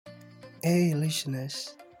Hey,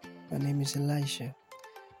 listeners. My name is Elisha,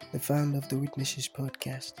 the founder of the Witnesses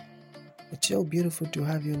podcast. It's so beautiful to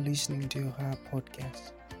have you listening to our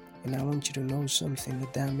podcast. And I want you to know something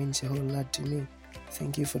that means a whole lot to me.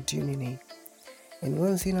 Thank you for tuning in. And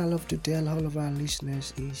one thing I love to tell all of our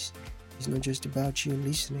listeners is it's not just about you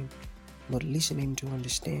listening, but listening to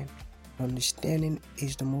understand. Understanding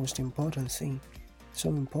is the most important thing. So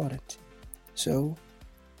important. So,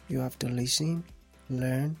 you have to listen,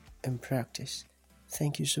 learn, and practice.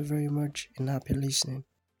 Thank you so very much and happy listening.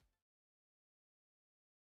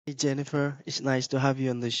 Hey Jennifer, it's nice to have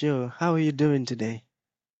you on the show. How are you doing today?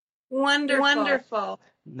 Wonderful. Wonderful.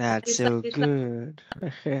 Not You said so good.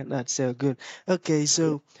 Not so good. Okay,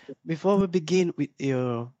 so before we begin with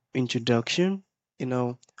your introduction, you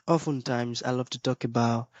know, oftentimes I love to talk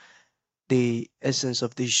about the essence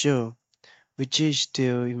of this show, which is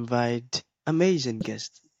to invite amazing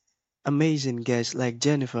guests like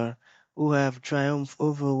Jennifer, who have triumphed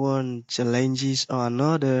over one challenges or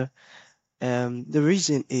another. The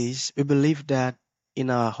reason is we believe that in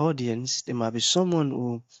our audience there might be someone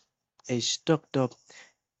who is stuck up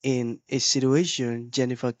in a situation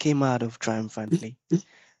Jennifer came out of triumphantly.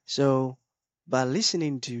 So by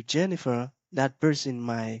listening to Jennifer, that person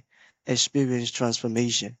might experience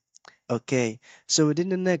transformation. Okay, so within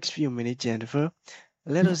the next few minutes, Jennifer,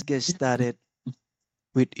 let us get started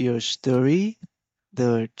with your story,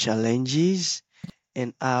 the challenges,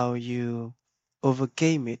 and how you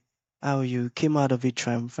overcame it, how you came out of it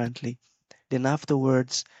triumphantly. Then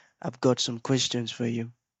afterwards, I've got some questions for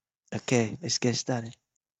you. Okay, let's get started.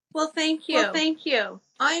 well, thank Well, you. thank you.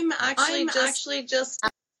 I'm actually I'm just actually just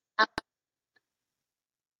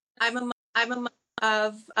I'm a mother I'm a mom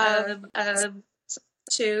of of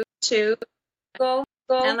two two go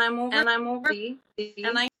go and I'm over and I'm over 50 and 50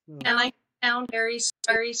 I and found I found very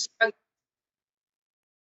very struggling.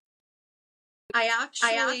 I I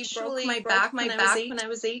actually broke actually my broke back my when I was back when 8, I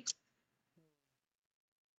was 8,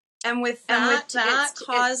 and with and with that that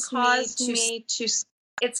it's caused me to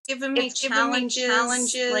it's given me it's given me challenges like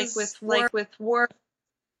challenges with like work. with work.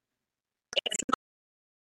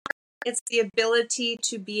 It's the ability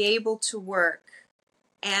to be able to work,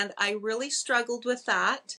 and I really struggled with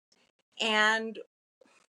that. And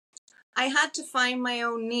I had to find my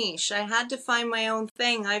own niche. I had to find my own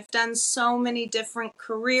thing. I've done so many different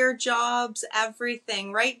career jobs,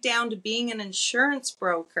 everything, right down to being an insurance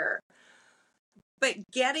broker.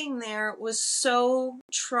 But getting there was so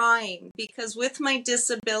trying because with my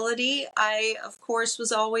disability, I, of course,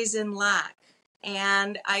 was always in lack.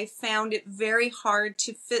 And I found it very hard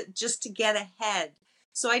to fit just to get ahead.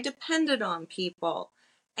 So I depended on people.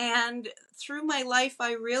 And through my life,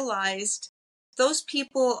 I realized those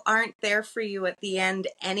people aren't there for you at the end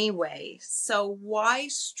anyway. So why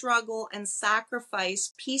struggle and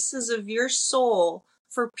sacrifice pieces of your soul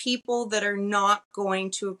for people that are not going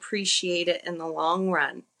to appreciate it in the long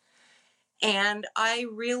run? And I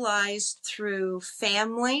realized through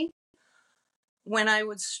family, when I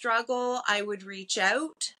would struggle, I would reach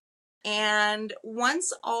out. And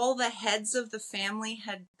once all the heads of the family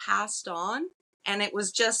had passed on, and it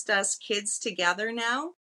was just us kids together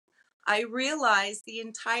now, I realized the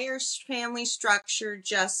entire family structure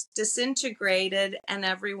just disintegrated, and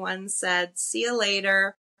everyone said, "See you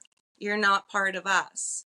later, you're not part of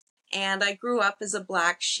us." And I grew up as a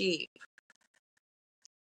black sheep.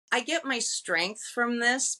 I get my strength from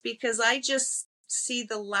this because I just see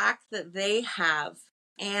the lack that they have.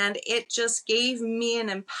 And it just gave me an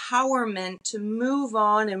empowerment to move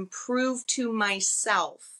on and prove to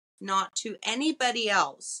myself, not to anybody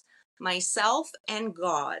else, myself and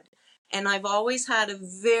God. And I've always had a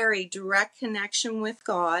very direct connection with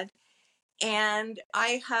God. And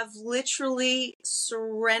I have literally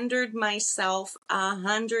surrendered myself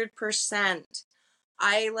 100%.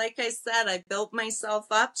 Like I said, I built myself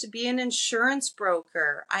up to be an insurance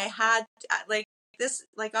broker. I had I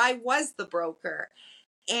was the broker,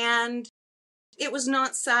 and it was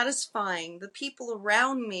not satisfying. The people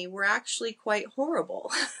around me were actually quite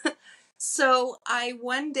horrible. So I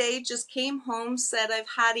one day just came home, said I've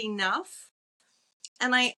had enough,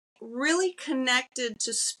 and I really connected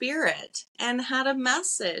to spirit and had a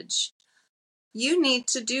message. You need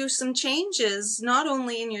to do some changes, not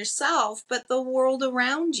only in yourself, but the world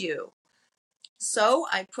around you. So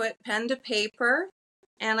I put pen to paper,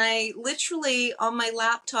 and I literally on my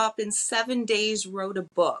laptop in 7 days wrote a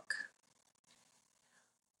book.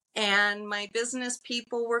 And my business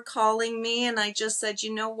people were calling me, and I just said,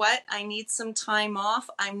 you know what? I need some time off.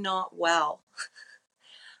 I'm not well.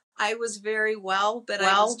 I was very well, but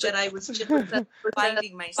I was just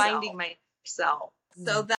finding myself. finding myself.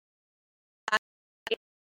 So that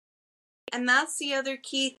And that's the other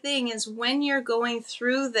key thing is when you're going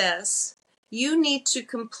through this, you need to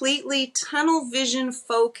completely tunnel vision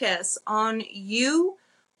focus on you,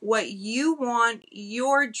 what you want,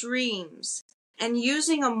 your dreams. And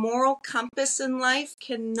using a moral compass in life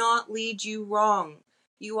cannot lead you wrong.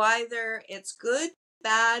 You either, it's good,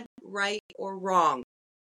 bad, right, or wrong.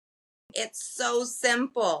 It's so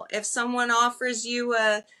simple. If someone offers you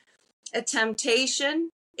a temptation,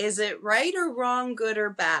 is it right or wrong, good or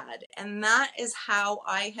bad? And that is how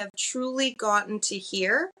I have truly gotten to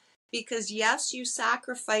here. Because yes, you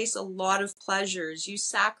sacrifice a lot of pleasures, you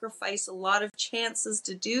sacrifice a lot of chances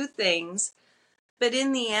to do things, but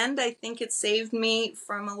in the end, I think it saved me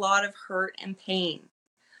from a lot of hurt and pain.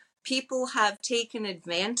 People have taken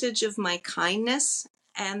advantage of my kindness,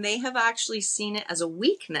 and they have actually seen it as a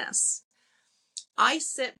weakness. I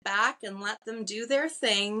sit back and let them do their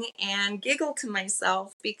thing and giggle to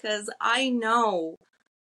myself because I know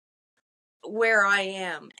where I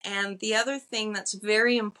am. And the other thing that's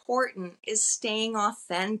very important is staying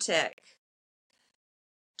authentic.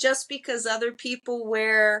 Just because other people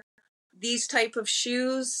wear these type of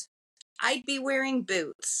shoes, I'd be wearing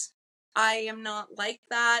boots. I am not like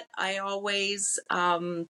that. I always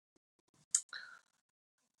rode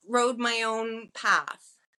my own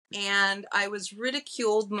path, and I was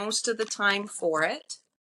ridiculed most of the time for it.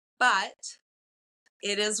 But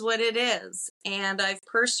it is what it is. And I've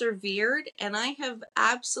persevered, and I have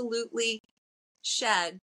absolutely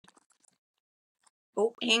shed.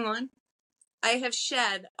 Oh, hang on. I have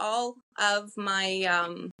shed all of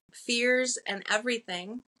my fears and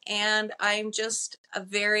everything. And I'm just a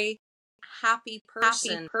very happy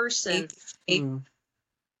person. Mm.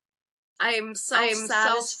 I'm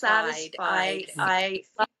self-satisfied. I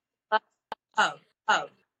love.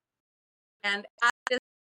 And at this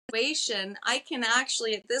situation, I can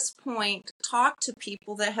actually at this point talk to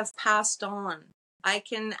people that have passed on. I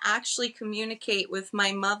can actually communicate with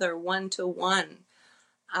my mother one-to-one.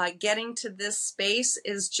 Getting to this space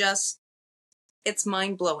is just, it's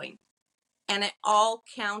mind-blowing. And it all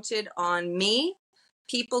counted on me.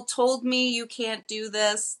 People told me you can't do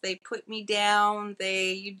this. They put me down.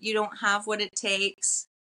 You don't have what it takes.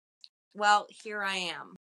 Well, here I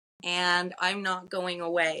am. And I'm not going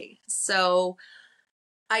away. So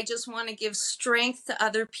I just want to give strength to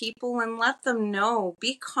other people and let them know,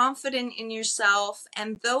 be confident in yourself.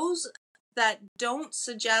 And those that don't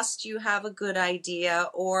suggest you have a good idea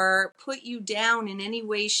or put you down in any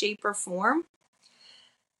way, shape, or form,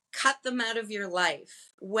 cut them out of your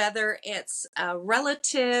life. Whether it's a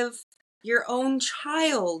relative, your own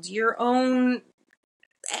child, your own,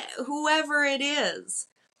 whoever it is.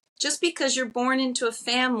 Just because you're born into a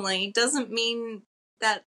family doesn't mean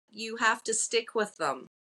that you have to stick with them.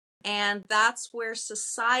 And that's where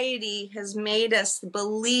society has made us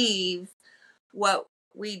believe what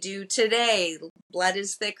we do today. Blood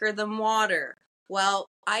is thicker than water. Well,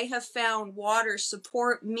 I have found water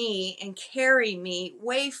support me and carry me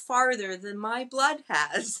way farther than my blood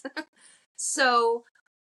has. So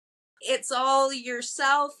it's all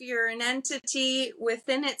yourself. You're an entity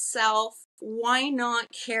within itself. Why not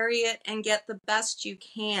carry it and get the best you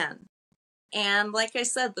can? And like I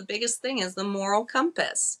said, the biggest thing is the moral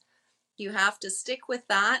compass. You have to stick with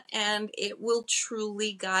that, and it will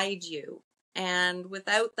truly guide you. And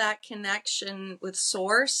without that connection with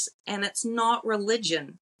source, and it's not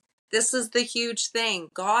religion. This is the huge thing.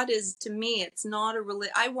 God is, to me, it's not a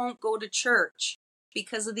religion. I won't go to church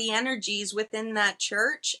because of the energies within that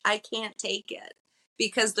church. I can't take it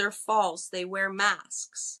because they're false. They wear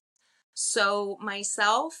masks. So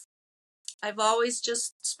myself, I've always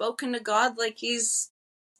just spoken to God like he's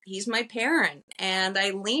my parent, and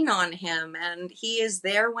I lean on him, and he is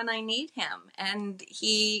there when I need him, and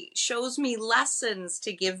he shows me lessons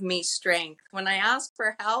to give me strength. When I ask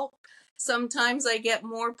for help, sometimes I get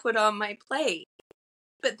more put on my plate,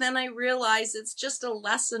 but then I realize it's just a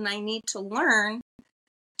lesson I need to learn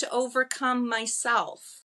to overcome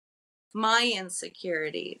myself, my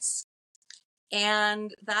insecurities.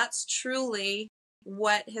 And that's truly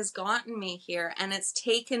what has gotten me here. And it's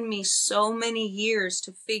taken me so many years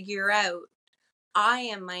to figure out I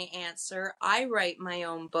am my answer. I write my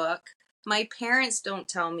own book. My parents don't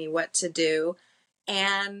tell me what to do.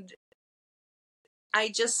 And I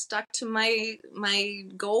just stuck to my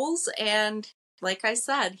goals, and like I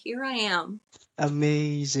said, here I am.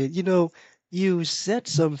 Amazing. You said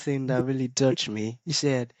something that really touched me. You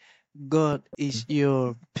said, God is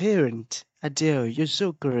your parent. Adele, you're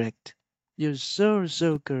so correct. You're so,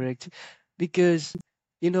 so correct. Because,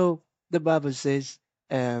 the Bible says,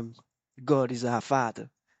 um, God is our Father.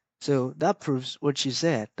 So that proves what you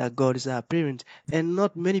said, that God is our parent. And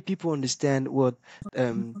not many people understand what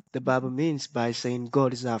the Bible means by saying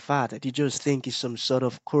God is our Father. They just think it's some sort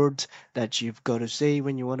of code that you've got to say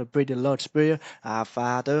when you want to pray the Lord's Prayer, Our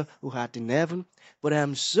Father who art in heaven. But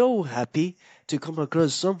I'm so happy to come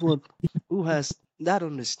across someone who has that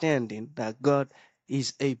understanding that God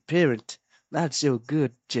is a parent. That's so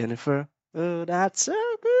good, Jennifer. Oh, that's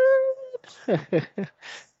so good.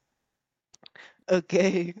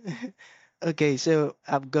 Okay. Okay, so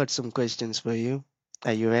I've got some questions for you.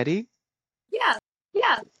 Are you ready? Yes.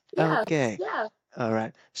 Yeah. Okay. Yeah. All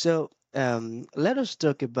right. So, let us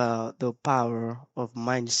talk about the power of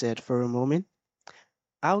mindset for a moment.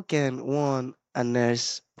 How can one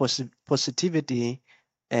harness positivity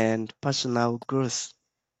and personal growth?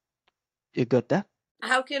 You got that?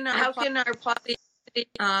 How can our How positivity can our positivity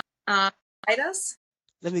uh, uh, guide us?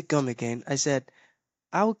 Let me come again. I said,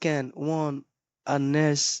 how can one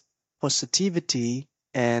harness positivity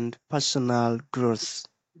and personal growth?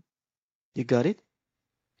 You got it?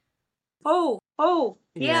 Oh, Oh,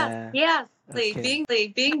 yes. yeah. Yeah. Okay. Being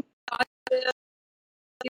Being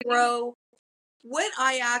grow. What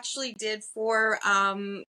I actually did for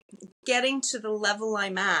getting to the level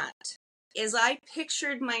I'm at is I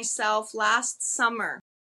pictured myself last summer,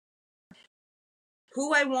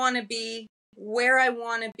 who I want to be, where I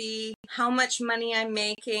want to be, how much money I'm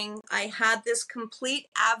making. I had this complete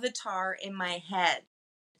avatar in my head.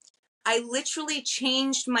 I literally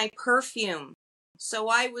changed my perfume so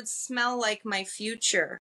I would smell like my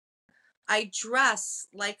future. I dress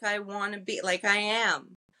like I want to be, like I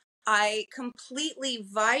am. I completely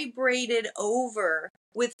vibrated over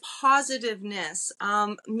with positiveness.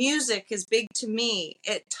 Music is big to me.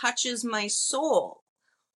 It touches my soul.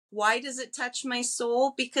 Why does it touch my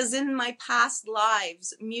soul? Because in my past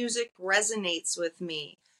lives, music resonates with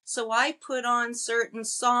me. So I put on certain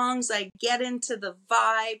songs, I get into the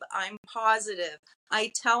vibe, I'm positive.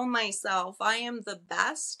 I tell myself I am the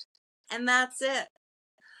best, and that's it.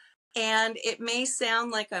 And it may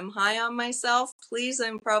sound like I'm high on myself. Please,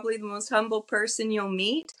 I'm probably the most humble person you'll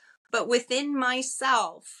meet. But within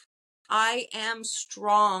myself, I am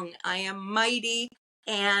strong. I am mighty.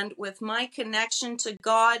 And with my connection to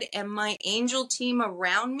God and my angel team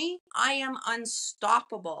around me, I am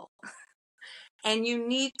unstoppable. And you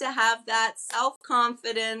need to have that self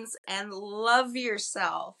confidence and love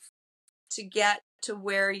yourself to get to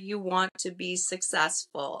where you want to be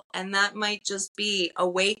successful. And that might just be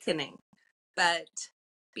awakening, but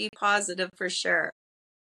be positive for sure.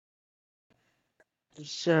 For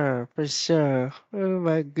sure, for sure. Oh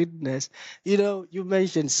my goodness. You know, you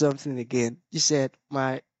mentioned something again. You said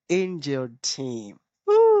my angel team.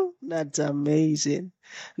 Woo, that's amazing.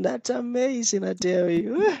 That's amazing, I tell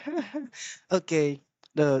you. Okay,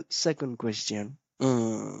 the second question.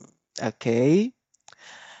 Okay,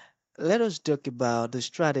 let us talk about the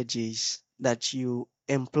strategies that you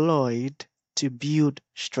employed to build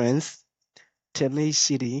strength,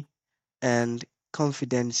 tenacity, and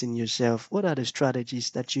confidence in yourself. What are the strategies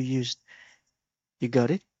that you used? You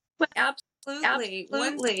got it? But absolutely.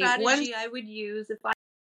 One Absolutely. One strategy I would use if I were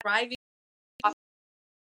driving,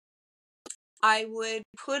 I would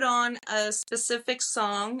put on a specific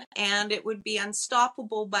song and it would be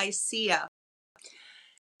Unstoppable by Sia.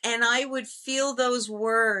 And I would feel those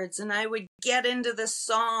words and I would get into the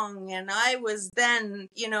song. And I was then,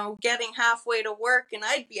 getting halfway to work and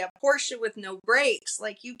I'd be a Porsche with no brakes.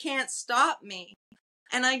 Like, you can't stop me.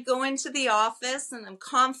 And I'd go into the office and I'm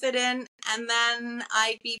confident, and then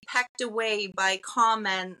I'd be pecked away by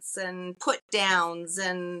comments and put downs,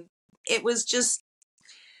 and it was just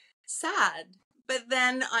sad. But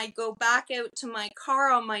then I'd go back out to my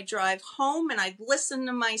car on my drive home and I'd listen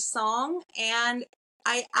to my song, and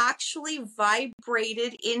I actually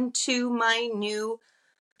vibrated into my new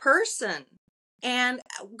person. And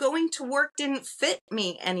going to work didn't fit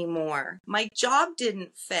me anymore. My job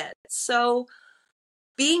didn't fit. So,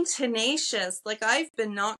 being tenacious, like, I've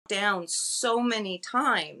been knocked down so many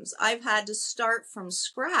times. I've had to start from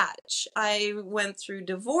scratch. I went through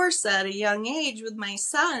divorce at a young age with my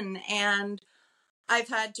son, and I've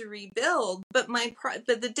had to rebuild. But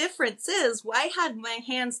the difference is, I had my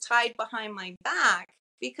hands tied behind my back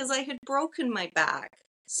because I had broken my back.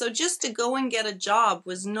 So just to go and get a job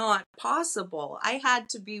was not possible. I had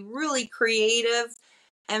to be really creative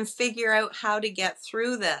and figure out how to get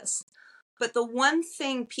through this. But the one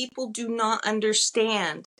thing people do not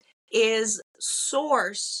understand is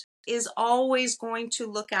Source is always going to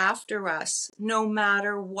look after us no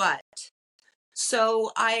matter what.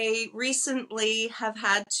 So I recently have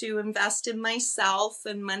had to invest in myself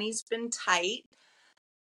and money's been tight.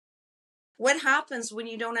 What happens when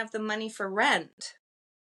you don't have the money for rent?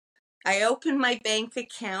 I open my bank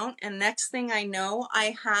account, and next thing I know,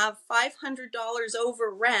 I have $500 over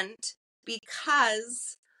rent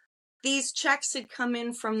because these checks had come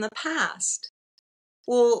in from the past.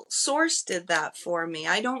 Well, Source did that for me.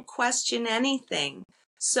 I don't question anything.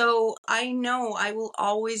 So I know I will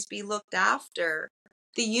always be looked after.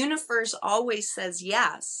 The universe always says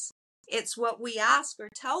yes. It's what we ask or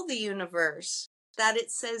tell the universe that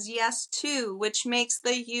it says yes to, which makes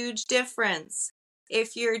the huge difference.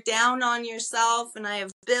 If you're down on yourself and I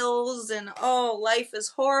have bills and oh, life is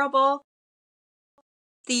horrible,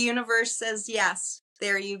 the universe says yes.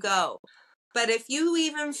 There you go. But if you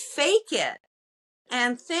even fake it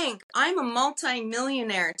and think, I'm a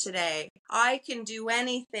multi-millionaire today, I can do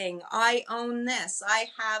anything, I own this, I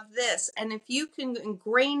have this, and if you can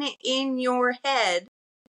ingrain it in your head,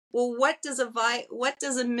 well, what does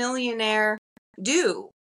a millionaire do?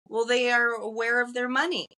 Well, they are aware of their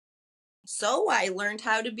money. So I learned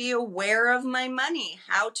how to be aware of my money,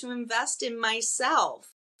 how to invest in myself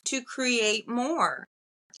to create more.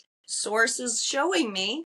 Source is showing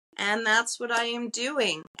me, and that's what I am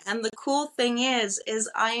doing. And the cool thing is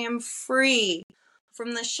I am free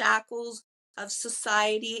from the shackles of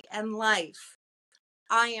society and life.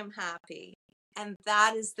 I am happy. And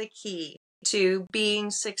that is the key to being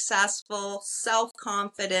successful,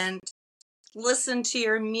 self-confident. Listen to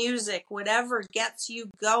your music, whatever gets you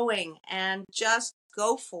going, and just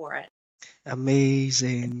go for it.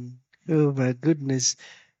 Amazing. Oh my goodness.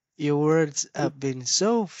 Your words have been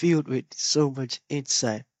so filled with so much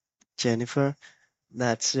insight, Jennifer.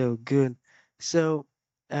 That's so good. So,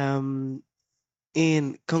 um,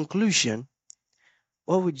 in conclusion,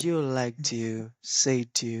 what would you like to say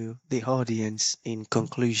to the audience in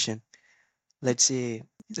conclusion? Let's say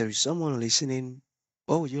there is someone listening.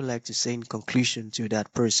 What would you like to say in conclusion to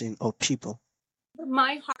that person or people?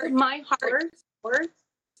 My heart, My heart, worth, worth,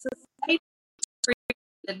 society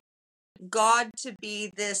created God to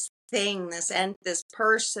be this thing, this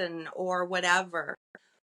person or whatever.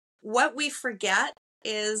 What we forget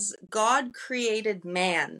is God created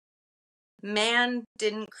man. Man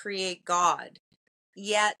didn't create God.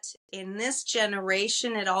 Yet in this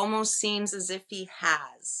generation, it almost seems as if he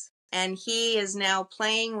has. And he is now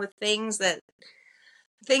playing with things that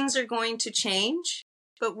things are going to change.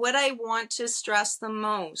 But what I want to stress the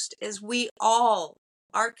most is we all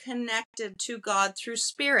are connected to God through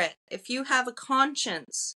spirit. If you have a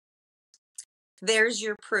conscience, there's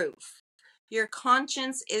your proof. Your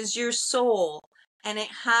conscience is your soul, and it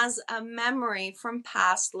has a memory from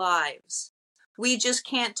past lives. We just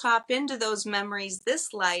can't tap into those memories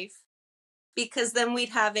this life because then we'd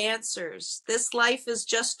have answers. This life is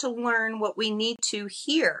just to learn what we need to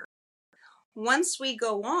hear. Once we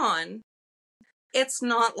go on, it's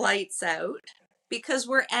not lights out because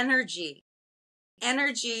we're energy.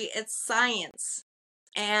 Energy, it's science,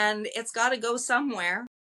 and it's got to go somewhere.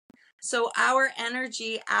 So our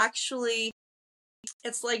energy actually,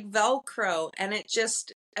 it's like Velcro, and it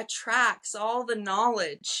just attracts all the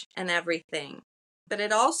knowledge and everything. But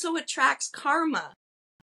it also attracts karma.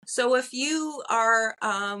 So if you are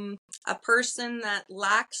a person that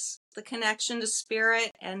lacks the connection to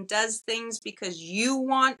spirit and does things because you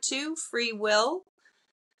want to, free will,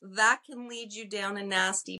 that can lead you down a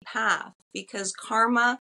nasty path because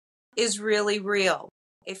karma is really real.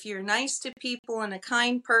 If you're nice to people and a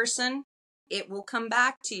kind person, it will come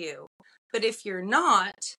back to you. But if you're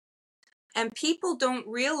not, and people don't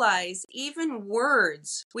realize even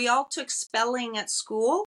words, we all took spelling at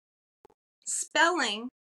school. Spelling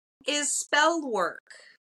is spell work.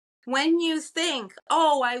 When you think,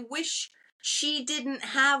 oh, I wish she didn't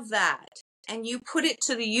have that, and you put it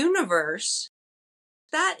to the universe,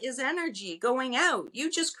 that is energy going out.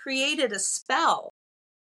 You just created a spell.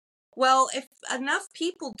 Well, if enough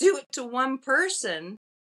people do it to one person,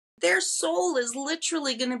 their soul is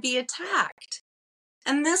literally going to be attacked.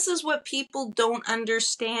 And this is what people don't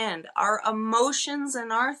understand. Our emotions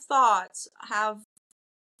and our thoughts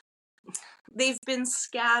they've been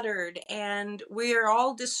scattered, and we're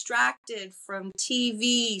all distracted from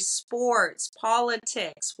TV, sports,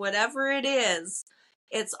 politics, whatever it is.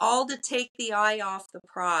 It's all to take the eye off the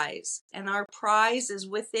prize. And our prize is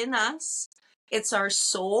within us. It's our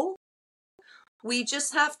soul. We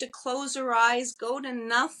just have to close our eyes, go to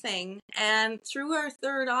nothing, and through our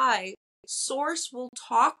third eye, Source will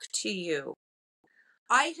talk to you.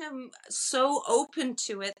 I am so open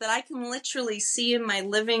to it that I can literally see in my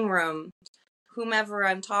living room whomever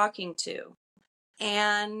I'm talking to.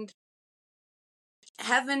 And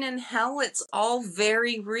heaven and hell, it's all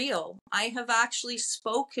very real. I have actually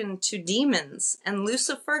spoken to demons and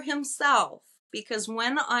Lucifer himself, because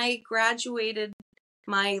when I graduated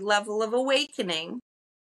my level of awakening,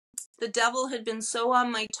 the devil had been so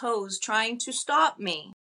on my toes trying to stop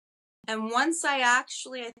me. And once I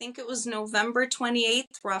think it was November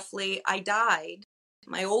 28th, roughly, I died.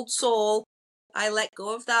 My old soul, I let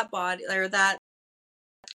go of that body, or that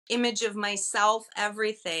image of myself,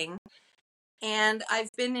 everything. And I've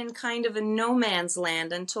been in kind of a no man's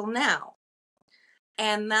land until now.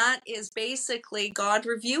 And that is basically God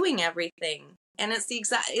reviewing everything. And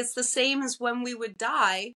it's the same as when we would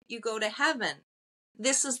die, you go to heaven.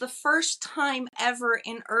 This is the first time ever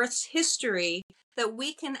in Earth's history that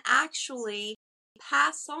we can actually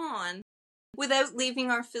pass on without leaving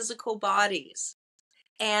our physical bodies.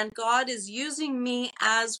 And God is using me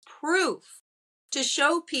as proof to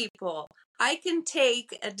show people I can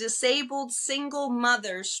take a disabled single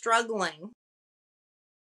mother struggling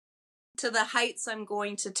to the heights I'm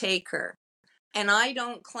going to take her. And I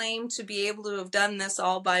don't claim to be able to have done this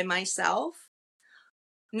all by myself.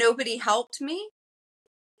 Nobody helped me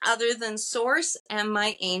other than Source and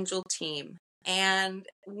my angel team. And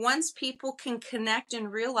once people can connect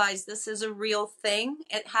and realize this is a real thing,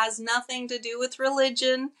 it has nothing to do with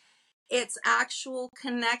religion. It's actual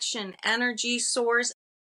connection, energy source.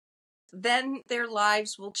 Then their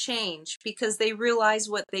lives will change because they realize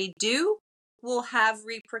what they do will have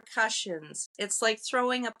repercussions. It's like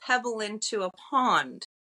throwing a pebble into a pond.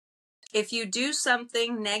 If you do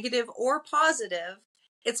something negative or positive,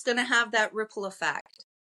 it's going to have that ripple effect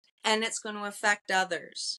and it's going to affect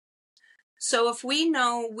others. So if we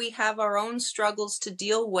know we have our own struggles to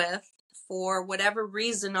deal with for whatever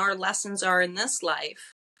reason our lessons are in this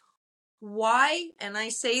life, why, and I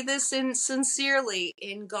say this sincerely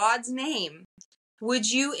in God's name,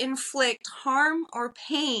 would you inflict harm or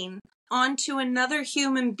pain onto another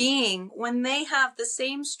human being when they have the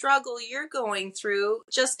same struggle you're going through,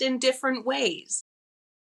 just in different ways?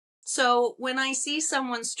 So when I see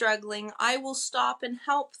someone struggling, I will stop and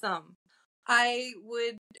help them.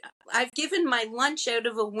 I've given my lunch out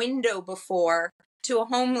of a window before to a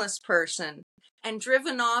homeless person and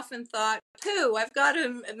driven off and thought, pooh, I've got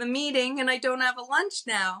a meeting and I don't have a lunch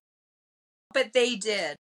now. But they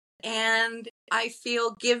did. And I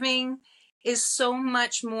feel giving is so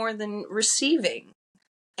much more than receiving.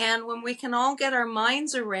 And when we can all get our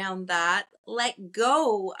minds around that, let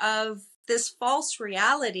go of this false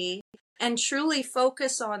reality and truly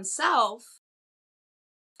focus on self,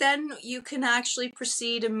 then you can actually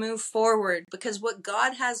proceed and move forward, because what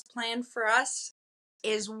God has planned for us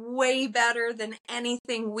is way better than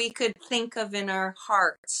anything we could think of in our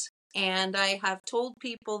hearts. And I have told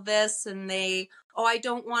people this and I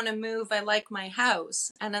don't want to move. I like my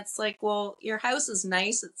house. And it's like, well, your house is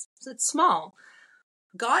nice. It's small.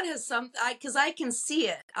 God has something, because I can see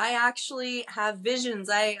it. I actually have visions.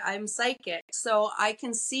 I'm psychic, so I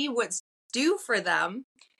can see what's due for them,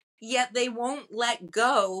 yet they won't let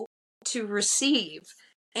go to receive.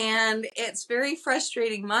 And it's very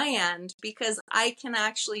frustrating my end, because I can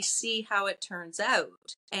actually see how it turns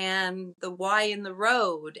out and the why in the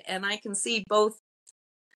road, and I can see both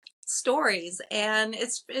stories, and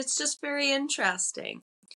it's just very interesting.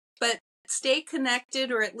 But stay connected,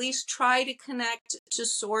 or at least try to connect to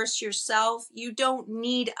Source yourself. You don't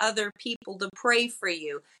need other people to pray for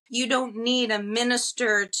you. You don't need a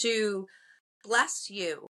minister to bless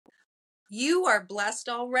you. You are blessed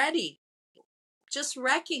already. Just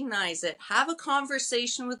recognize it. Have a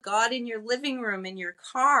conversation with God in your living room, in your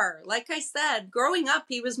car. Like I said, growing up,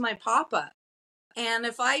 he was my papa. And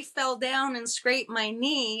if I fell down and scraped my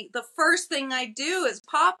knee, the first thing I do is,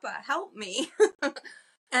 Papa, help me.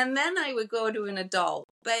 And then I would go to an adult.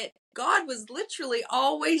 But God was literally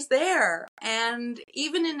always there. And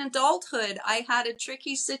even in adulthood, I had a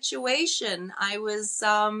tricky situation.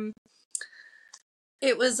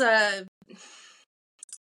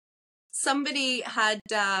 Somebody had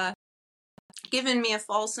given me a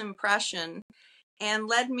false impression and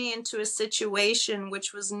led me into a situation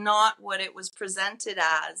which was not what it was presented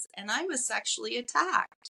as. And I was sexually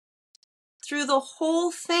attacked. Through the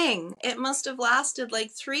whole thing, it must have lasted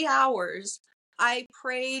like 3 hours. I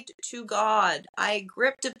prayed to God. I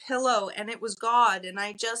gripped a pillow and it was God. And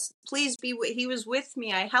I just, he was with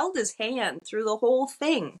me. I held his hand through the whole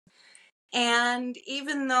thing. And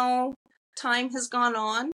even though time has gone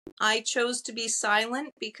on, I chose to be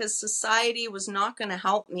silent because society was not going to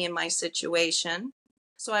help me in my situation.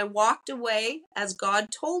 So I walked away as God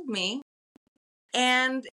told me.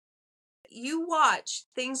 And you watch,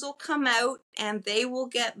 things will come out and they will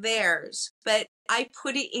get theirs. But I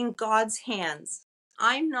put it in God's hands.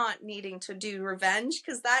 I'm not needing to do revenge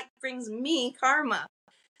because that brings me karma.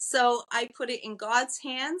 So I put it in God's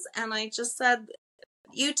hands, and I just said,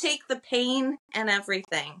 you take the pain and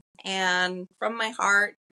everything. And from my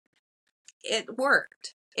heart, it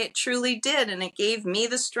worked. It truly did. And it gave me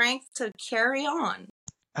the strength to carry on.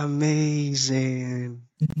 Amazing.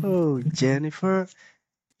 Oh, Jennifer,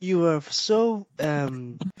 you are so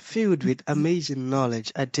filled with amazing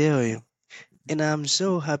knowledge, I tell you. And I'm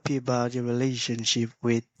so happy about your relationship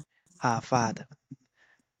with our Father,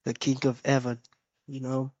 the King of Heaven. You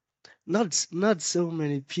know, not so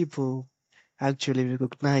many people actually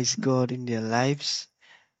recognize God in their lives,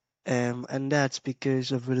 and that's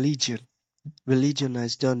because of religion. Religion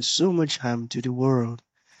has done so much harm to the world.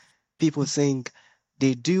 People think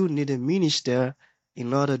they do need a minister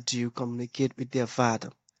in order to communicate with their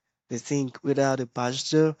Father. They think without a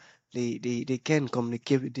pastor, they can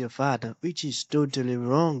communicate with their Father, which is totally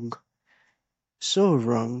wrong. So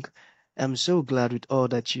wrong. I'm so glad with all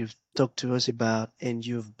that you've talked to us about, and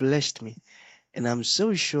you've blessed me. And I'm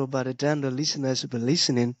so sure by the time the listeners will be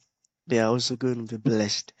listening, they are also going to be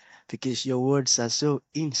blessed because your words are so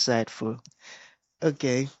insightful.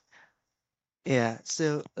 Okay, yeah.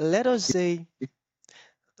 So let us say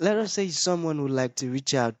someone would like to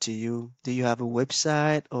reach out to you. Do you have a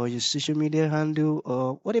website or your social media handle,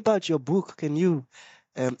 or what about your book?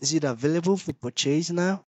 Is it available for purchase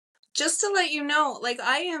now? Just to let you know, like,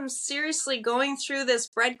 I am seriously going through this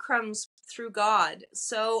breadcrumbs through God.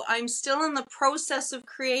 So I'm still in the process of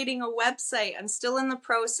creating a website. I'm still in the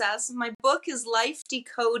process. My book is Life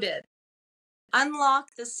Decoded.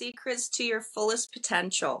 Unlock the secrets to your fullest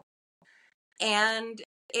potential. And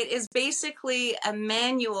it is basically a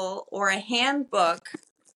manual or a handbook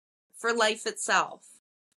for life itself.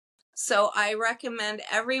 So I recommend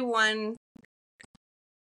everyone,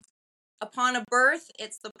 upon a birth,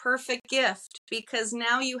 it's the perfect gift because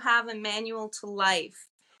now you have a manual to life.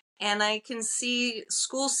 And I can see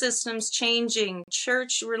school systems changing,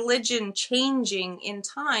 church religion changing in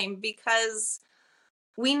time because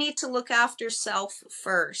we need to look after self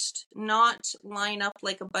first, not line up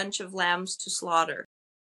like a bunch of lambs to slaughter.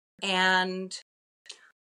 And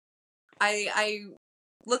I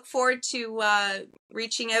look forward to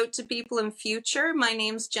reaching out to people in future. My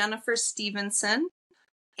name's Jennifer Stevenson.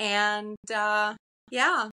 And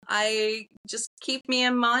yeah, I just keep me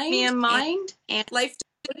in mind. And Life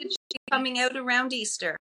Decoded should be coming out around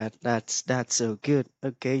Easter. That's so good.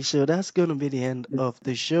 Okay, so that's gonna be the end of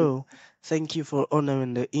the show. Thank you for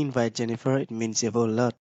honoring the invite, Jennifer. It means a whole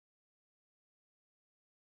lot.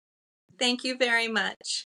 Thank you very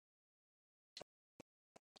much.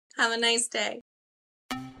 Have a nice day.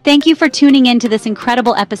 Thank you for tuning in to this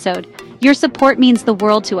incredible episode. Your support means the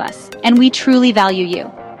world to us, and we truly value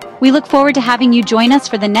you. We look forward to having you join us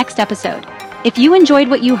for the next episode. If you enjoyed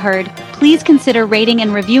what you heard, please consider rating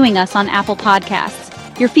and reviewing us on Apple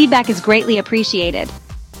Podcasts. Your feedback is greatly appreciated.